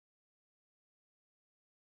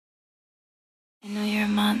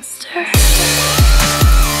monster.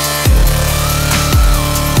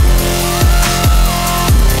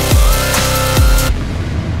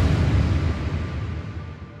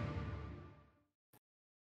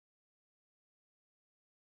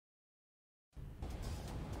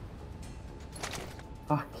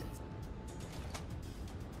 Fuck.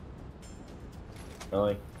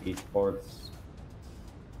 Really? Esports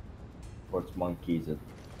monkeys at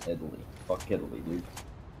Italy. Fuck Italy, dude.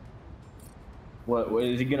 What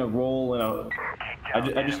is he gonna roll in a...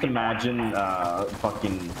 I just imagine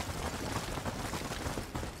fucking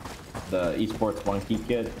the esports monkey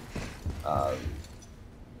kid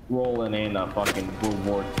rolling in a fucking World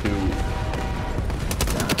War II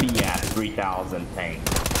BS-3000 tank.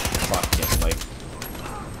 Fucking like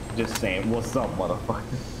just saying, what's up,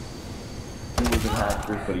 motherfucker? He was in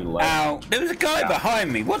Hamsters, but he left. Ow! There was a guy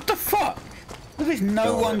behind me. What the fuck? There's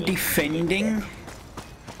no one defending.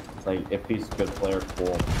 It's like, if he's a good player,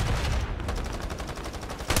 cool. I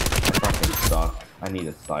fucking suck. I need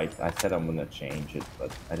a sight. I said I'm gonna change it,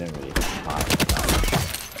 but I didn't really have time.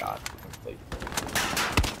 God, completely.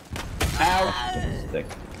 Ow! Stick.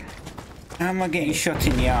 How am I getting shot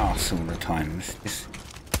in the arse all the time? It's just...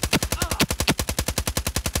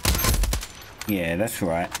 Yeah, that's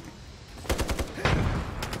right.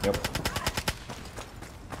 Yep.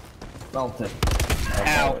 Melted.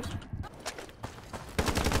 Ow!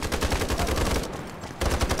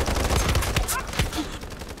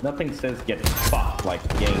 Nothing says getting fucked like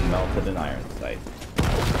getting melted in Ironsight.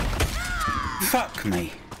 Fuck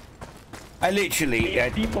me. I literally...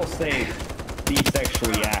 People say be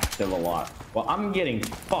sexually active a lot. Well, I'm getting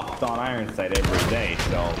fucked on Ironsight every day,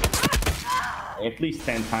 so... At least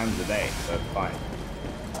 10 times a day, so that's fine.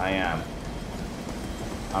 I am.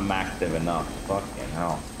 I'm active enough. Fucking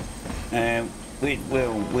hell.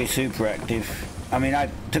 We're super active. I mean, I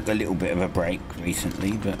took a little bit of a break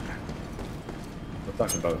recently, but... We're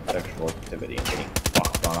talking about sexual activity and getting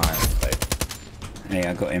fucked on Ironsight. Hey,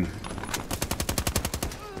 I got him.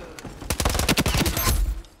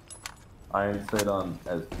 Ironsight on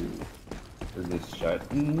as to... Is this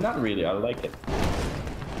shit? Not really, I like it.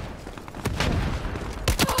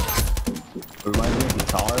 It reminds me of the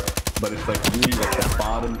guitar, but it's like really like the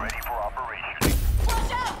bottom.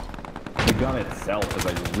 The gun itself is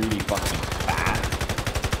like really fucking fat,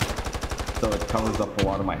 so it covers up a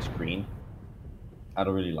lot of my screen. I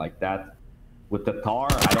don't really like that. With the tar,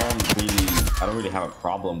 I don't really have a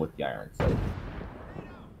problem with the Ironsight.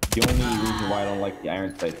 The only reason why I don't like the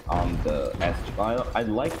Ironsight on the SG, I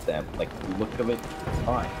like them. Like the look of it, it's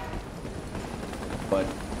fine, but.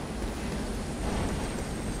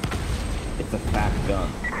 It's a fat gun.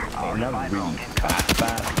 It's not really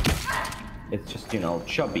fat. It's just, you know,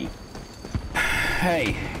 chubby.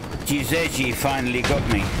 Hey, Giuseppe finally got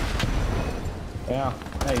me. Yeah,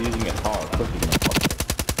 hey, using a tar, of course you're gonna fuck it.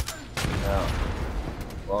 Yeah.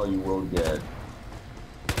 Well, you will get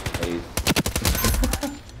ace.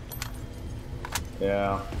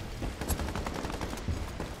 Yeah.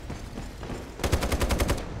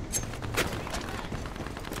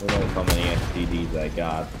 Who knows how many STDs I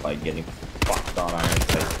got by getting fucked on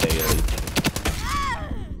Ironsight daily.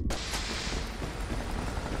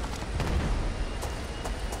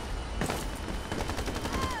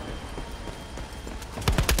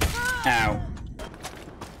 Ow.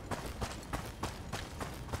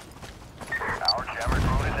 Our jammer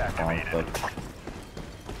drone is activated.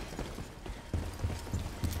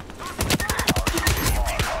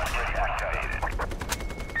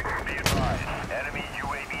 Be advised, enemy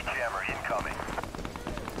UAV jammer incoming.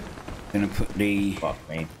 Gonna put the... Fuck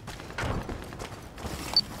me.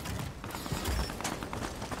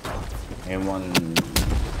 Anyone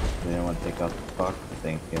take out the fuck?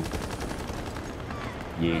 Thank you.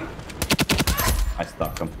 Yeah. I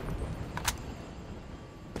stuck him. Be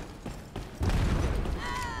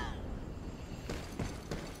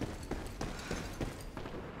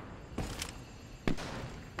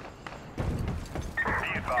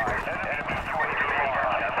advised, enemy UAV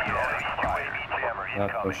jammer Not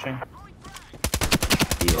incoming. pushing.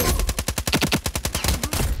 Heal.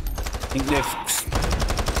 I think they've...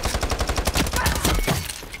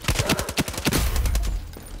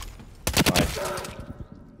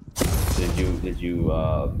 Did you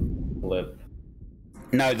flip?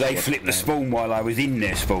 No, they flipped the spawn while I was in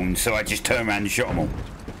their spawn, so I just turned around and shot them all.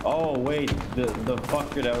 Oh wait, the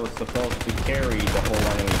fucker that was supposed to carry the whole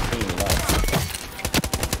enemy team left.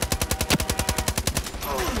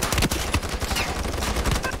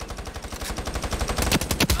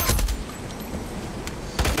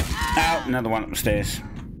 Ow, another one up the stairs.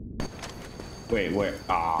 Wait, where?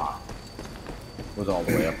 Ah. was all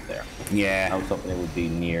the way up there. I Yeah. was hoping it would be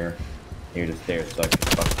near the stairs so I could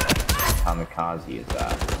fucking kamikaze is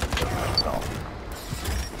myself.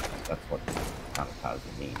 That's what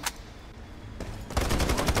kamikaze means.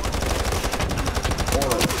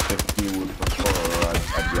 Or if you would prefer,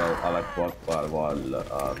 I like what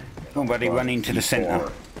Somebody run into the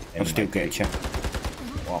centre. I'll still get you.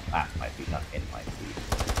 Well, that might be not in my feet.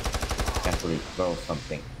 You can't really throw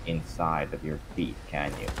something inside of your feet,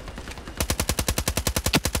 can you?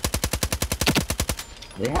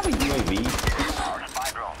 They have a UAV. Our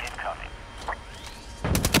spy drone incoming.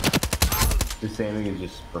 This aiming is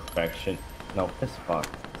just perfection. No, piss fuck.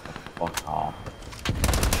 Fuck off.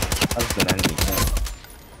 That's an enemy thing.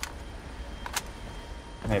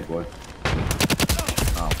 Hey, boy.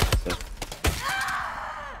 Oh, shit.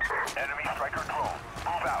 Enemy striker drone.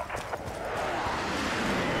 Move out.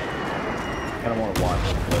 I don't want to watch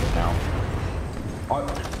this now. Oh,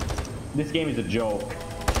 this game is a joke.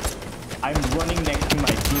 I'm running next to my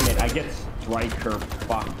teammate. I get striker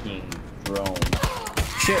fucking drone.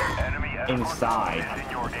 Shit. Enemy Inside. is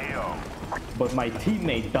in your AO. But my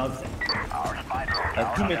teammate doesn't. Our spy drone My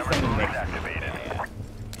teammate's standing next to me. activated. Yeah.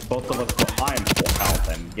 Both of us were. I'm full health.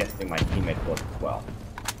 I'm guessing my teammate was as well.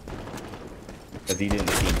 Because he didn't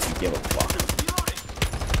seem to give a fuck.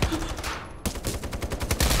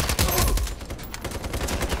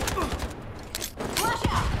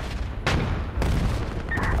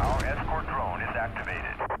 Our escort drone is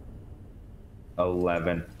activated.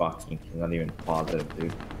 11 fucking kills. Not even positive,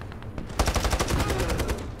 dude.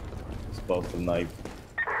 Explosive knife.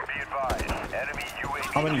 Be advised, enemy UAV.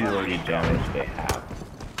 How many UAV damage they have?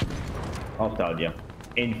 I'll tell you.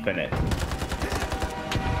 Infinite.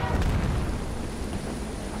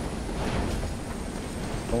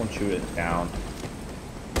 Don't shoot it down.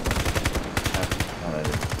 That's not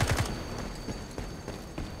it.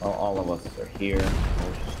 Well, all of us are here.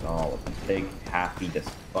 We're just all a big, happy,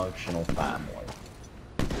 dysfunctional family.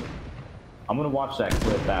 I'm gonna watch that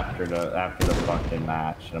clip after the fucking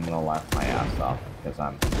match, and I'm gonna laugh my ass off because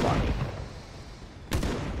I'm funny.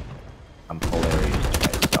 I'm hilarious to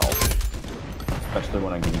myself, especially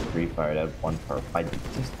when I'm getting free fired at one person.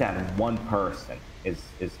 Just that one person is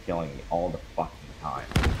killing me all the fucking time.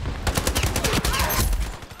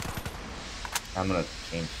 I'm gonna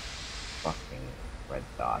change fucking red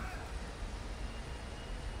dot.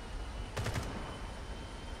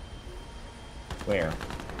 Where?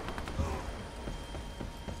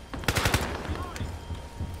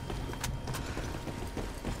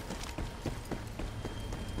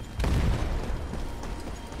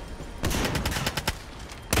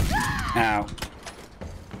 Ow.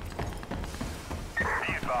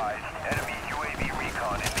 Be advised, enemy UAV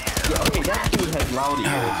recon in the air. Yeah, okay, that dude has loud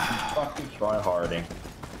ears. He's fucking tryharding.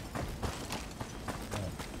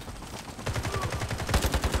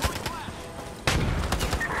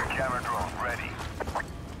 Camera drone ready.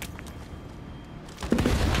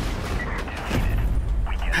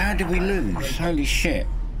 How did we lose? Holy shit.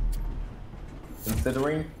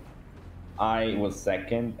 Considering I was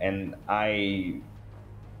second and I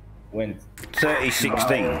went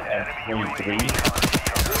 30-16. at 23,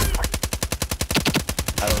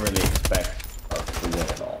 I don't really expect us to win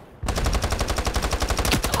at all.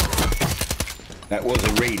 That was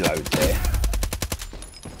a reload there.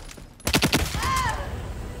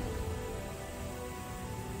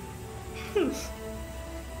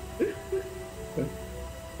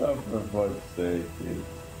 Oh, for fuck's sake, dude.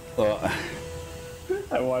 What?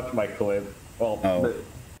 I watched my clip. Well, Oh.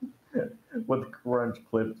 what Crunch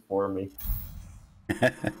clipped for me. My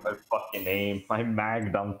fucking aim. I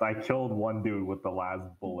mag dumped. I killed one dude with the last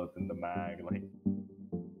bullet in the mag. Like.